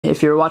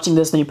If you're watching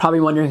this, then you're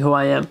probably wondering who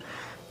I am,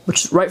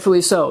 which is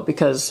rightfully so,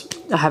 because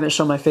I haven't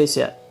shown my face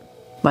yet.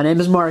 My name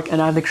is Mark, and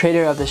I'm the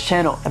creator of this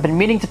channel. I've been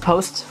meaning to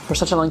post for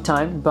such a long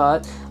time,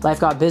 but life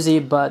got busy,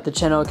 but the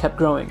channel kept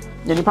growing.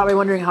 And you're probably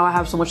wondering how I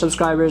have so much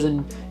subscribers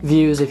and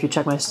views if you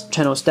check my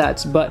channel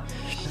stats, but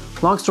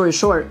long story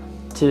short,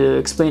 to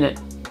explain it,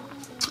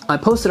 I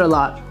posted a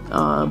lot,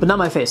 but not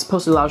my face.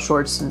 Posted a lot of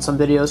shorts and some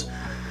videos,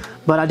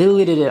 but I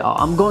deleted it all.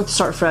 I'm going to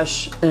start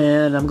fresh,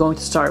 and I'm going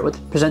to start with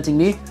presenting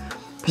me,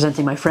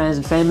 presenting my friends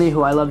and family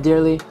who I love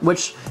dearly,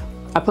 which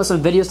I put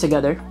some videos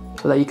together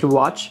so that you can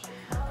watch.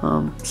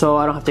 So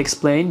I don't have to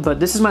explain, but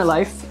this is my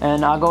life,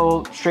 and I'll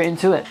go straight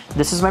into it.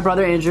 This is my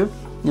brother Andrew,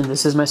 and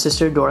this is my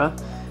sister Dora,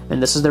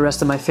 and this is the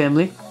rest of my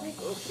family.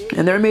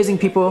 And they're amazing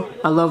people.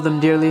 I love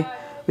them dearly.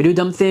 We do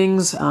dumb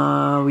things.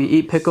 We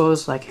eat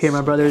pickles, like here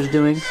my brother is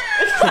doing.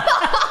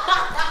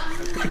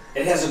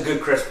 It has a good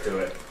crisp to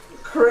it.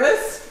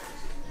 Crisp?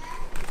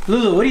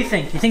 Lulu, what do you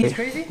think? You think it's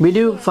crazy? We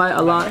do fight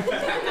a lot.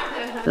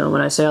 So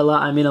when I say a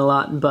lot, I mean a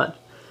lot, but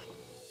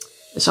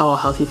it's all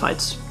healthy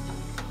fights.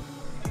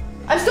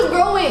 I'm still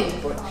growing!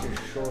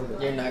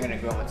 You're not gonna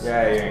grow much.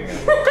 Yeah, you ain't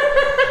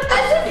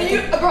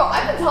gonna. Bro,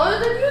 I've been taller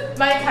than you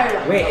my entire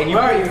life. Wait, and you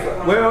are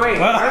wait.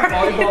 Our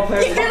volleyball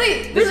players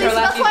Really, so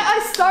that's why I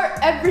start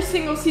every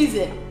single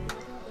season.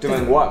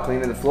 doing what?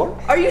 Cleaning the floor?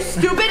 Are you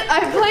stupid?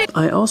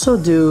 I also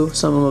do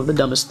some of the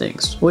dumbest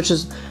things, which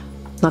is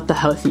not the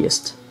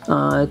healthiest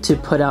to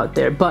put out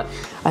there, but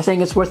I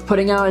think it's worth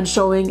putting out and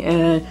showing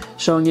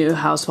you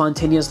how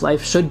spontaneous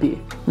life should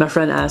be. My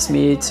friend asked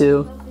me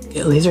to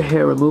get laser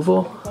hair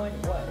removal,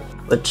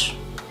 which,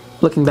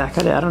 looking back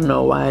at it, I don't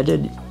know why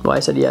I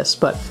said yes,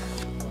 but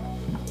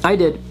I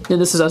did,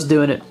 and this is us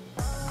doing it.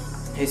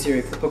 Hey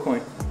Siri, flip a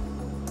coin.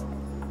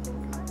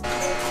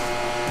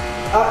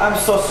 I'm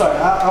so sorry.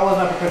 I was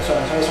not prepared.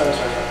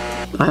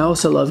 Sorry. I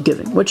also love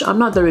giving, which I'm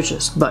not the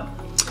richest, but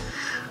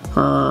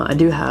I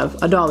do have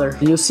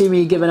 $1. You'll see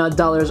me giving out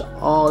dollars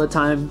all the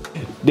time.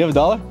 Do you have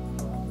 $1?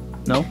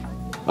 No.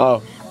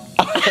 Oh.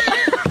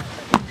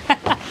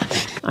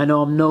 I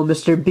know I'm no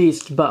Mr.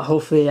 Beast, but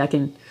hopefully I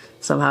can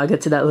somehow get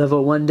to that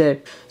level one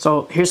day.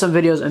 So here's some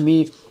videos of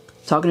me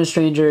talking to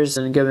strangers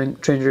and giving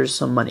strangers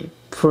some money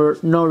for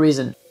no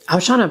reason. I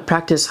was trying to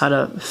practice how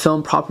to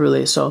film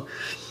properly, so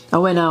I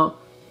went out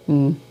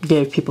and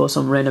gave people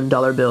some random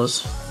dollar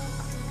bills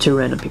to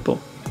random people.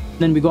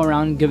 Then we go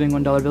around giving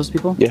 $1 bills to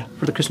people? Yeah.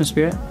 For the Christmas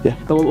spirit? Yeah.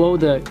 But what would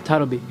the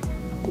title be?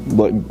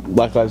 What,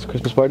 Black Lives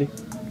Christmas Party?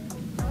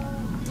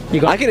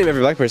 I can name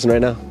every black person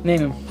right now. Name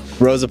him.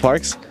 Rosa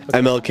Parks,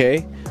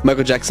 MLK,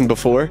 Michael Jackson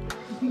before.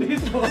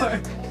 Before.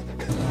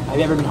 Have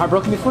you ever been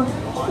heartbroken before?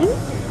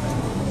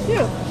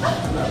 Yeah.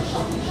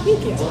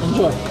 Thank you.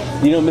 Enjoy.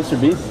 You know Mr.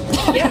 Beast?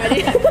 Yeah, I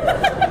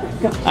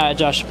do. Alright,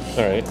 Josh.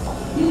 Alright.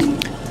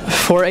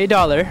 For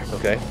 $1.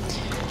 Okay.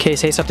 Okay,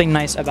 say something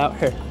nice about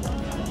her.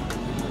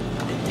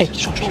 Hey,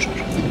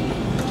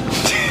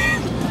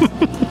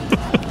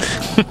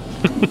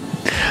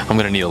 I'm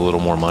gonna need a little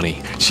more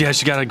money. She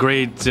got a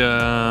great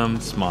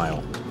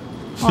smile.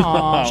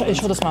 Aww,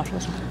 show the smile,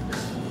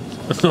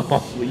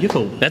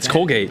 That's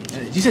Colgate.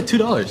 You said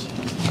 $2.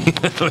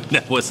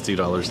 That was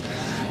 $2.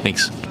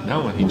 Thanks.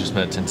 That one he just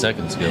met 10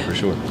 seconds ago for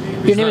sure.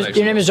 Your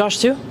name is Josh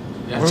too?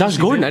 Yeah. Josh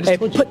Gordon, I just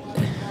told you.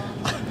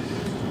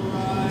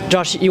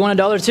 Josh, you want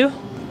 $1 too?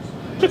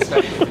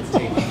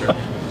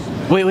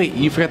 Wait,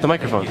 you forgot the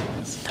microphone.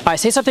 Alright,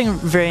 say something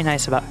very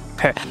nice about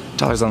her.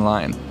 Dollars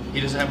online. He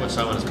doesn't have much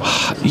time on his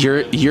phone.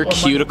 Your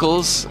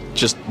cuticles,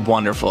 just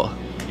wonderful.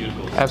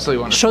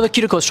 Absolutely wonderful. Show the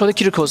cuticles, show the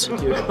cuticles.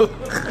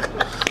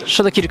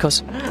 Show the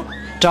cuticles.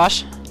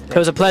 Josh, it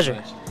was a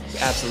pleasure.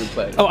 Absolute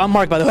pleasure. Oh, I'm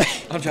Mark, by the way.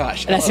 I'm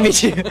Josh. Nice to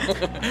meet you. 2,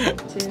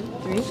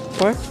 3,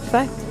 4,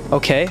 5.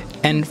 Okay,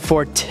 and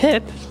for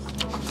tip,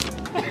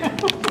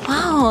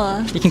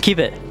 Wow, you can keep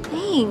it.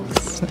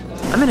 thanks.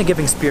 I'm in a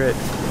giving spirit.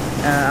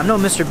 I'm no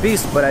Mr.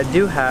 Beast, but I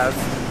do have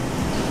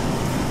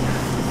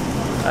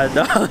 $1.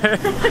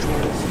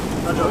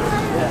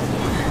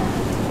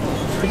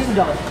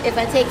 If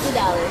I take $2.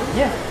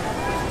 Yeah.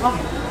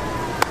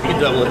 You can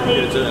double it and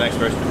get it to the next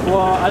person. Well,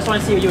 I just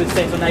want to see what you would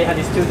say, so now you have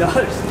these $2.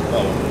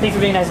 Oh. Thanks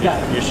for being a nice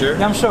guy. You sure?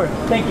 Yeah, I'm sure.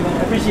 Thank you, man.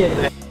 I appreciate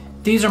it.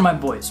 These are my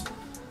boys.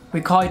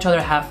 We call each other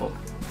Halfle.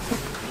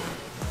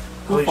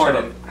 Who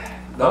farted?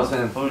 That was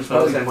him.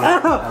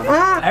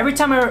 Every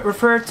time I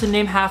refer to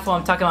name Halfle,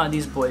 I'm talking about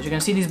these boys. You're gonna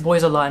see these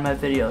boys a lot in my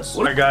videos.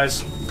 Alright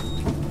guys,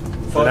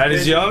 the night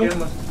is young.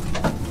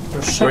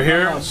 We're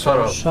here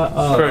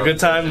for a good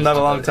time, not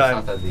a long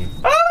time.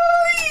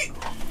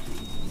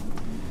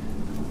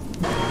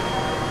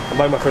 I'm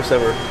buying my first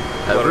ever.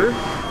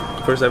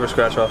 First ever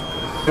scratch off.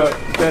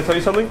 Can I tell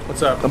you something?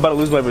 What's up? I'm about to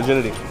lose my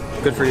virginity.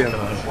 Good for you. No.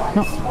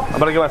 I'm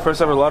about to get my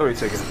first ever lottery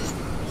ticket.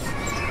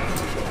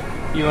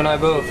 You and I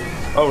both.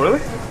 Oh really?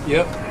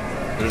 Yep.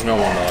 There's no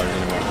 $1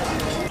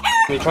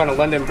 anymore. You trying to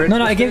London Bridge? No,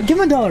 give him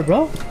 $1,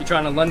 bro. You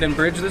trying to London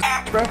Bridge this,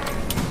 bro?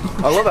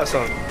 I love that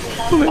song.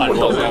 I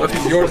love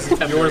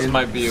that. Yours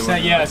might be.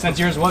 Yeah, since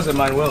yours wasn't,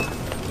 mine will.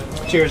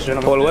 Cheers,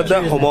 gentlemen.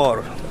 Polveda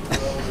Homor.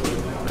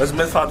 That's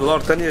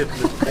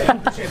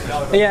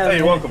 $5. Yeah. Hey,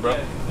 you're welcome, bro.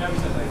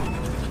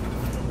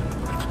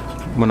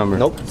 What number?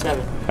 Nope.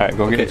 7. Alright,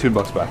 go get your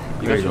 $2 back.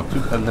 There you go.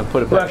 And then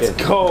put it back in.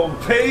 Let's go,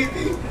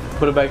 baby.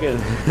 Put it back in.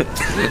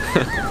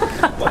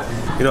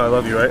 You know I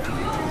love you, right?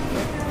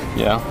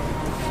 Yeah.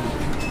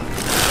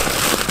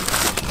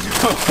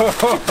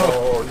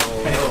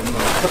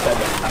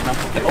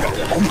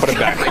 Put it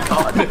back.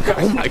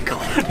 Oh my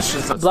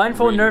god.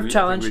 Blindfold nerve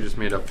challenge. We just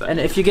made up that. And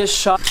if you get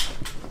shot,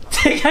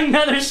 take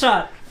another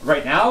shot.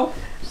 Right now?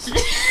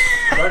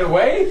 Right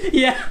away?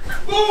 Yeah.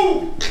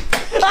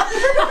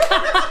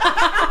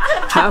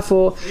 Half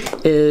full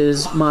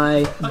is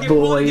my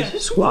boy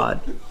squad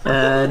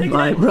and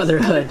my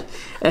brotherhood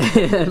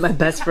and my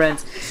best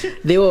friends.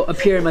 They will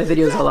appear in my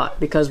videos a lot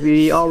because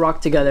we all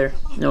rock together.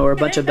 You know, we're a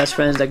bunch of best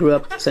friends that grew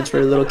up since we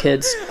were little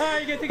kids,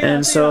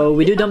 and so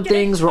we do dumb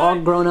things. We're all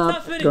grown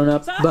up,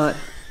 but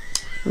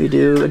we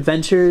do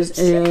adventures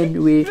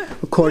and we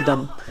record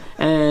them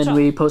and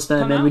we post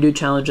them and we do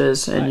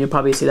challenges, and you'll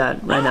probably see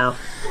that right now.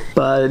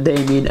 But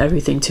they mean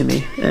everything to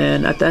me,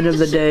 and at the end of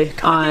the day,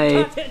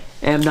 I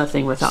am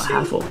nothing without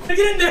Halfle.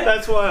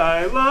 That's why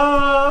I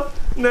love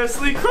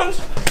Nestle Crunch.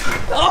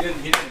 Oh.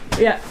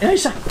 Yeah,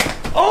 nice shot.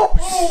 Oh!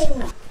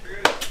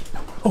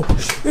 Oh,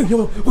 shit.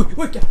 Yo,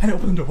 wait, I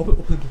open the door,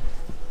 open the door.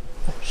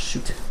 Oh,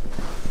 shoot.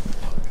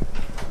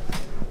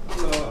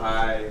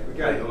 Hi, we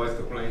got noise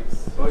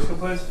complaints. Noise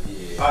complaints?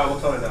 Yeah. Alright,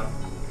 we'll tone it down.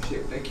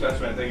 Shit, thank you. That's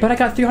right, thank you. But I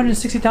got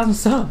 360,000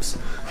 subs.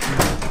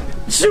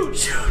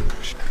 Shoot!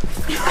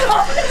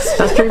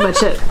 That's pretty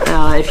much it.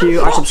 If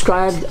you are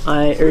subscribed,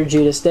 I urge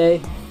you to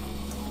stay.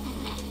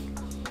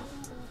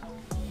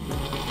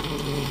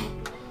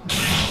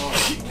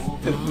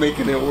 It's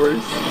making it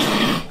worse.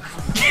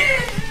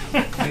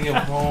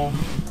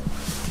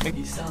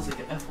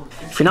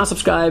 If you're not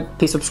subscribed,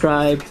 please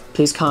subscribe.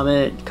 Please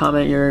comment.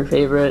 Comment your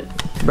favorite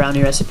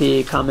brownie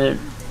recipe. Comment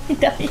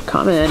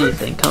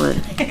anything. Comment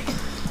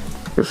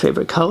your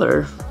favorite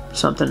color,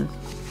 something.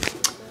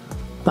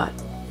 But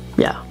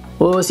yeah,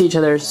 we'll see each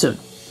other soon.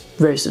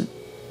 Very soon.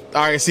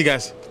 Alright, see you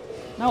guys.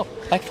 No,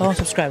 like, follow, and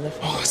subscribe.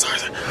 Oh, sorry.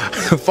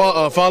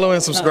 Follow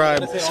and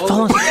subscribe.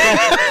 Follow and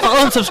subscribe.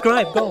 Follow and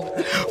subscribe. Go.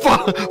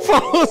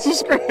 Follow and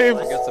subscribe.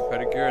 I guess a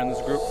pedicure in this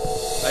group.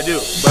 I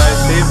do, but I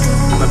saved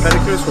my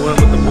pedicures for one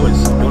with the boys.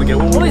 You wanna get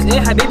one? Boys,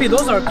 Habibi,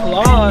 those are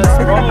claws,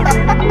 bro.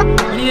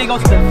 You need to go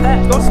to the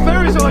vet. Those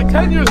fairies are like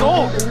 10 years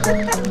old.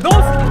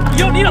 Those, you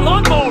don't need a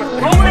lawnmower.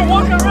 Bro, they're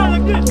walking around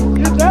like this.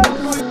 Your dad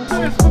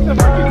is from the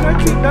freaking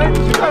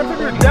 1990s. You gotta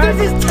figure your dad.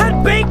 This is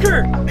Ted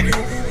Baker.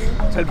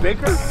 Ted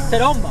Baker?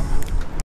 Ted Omba.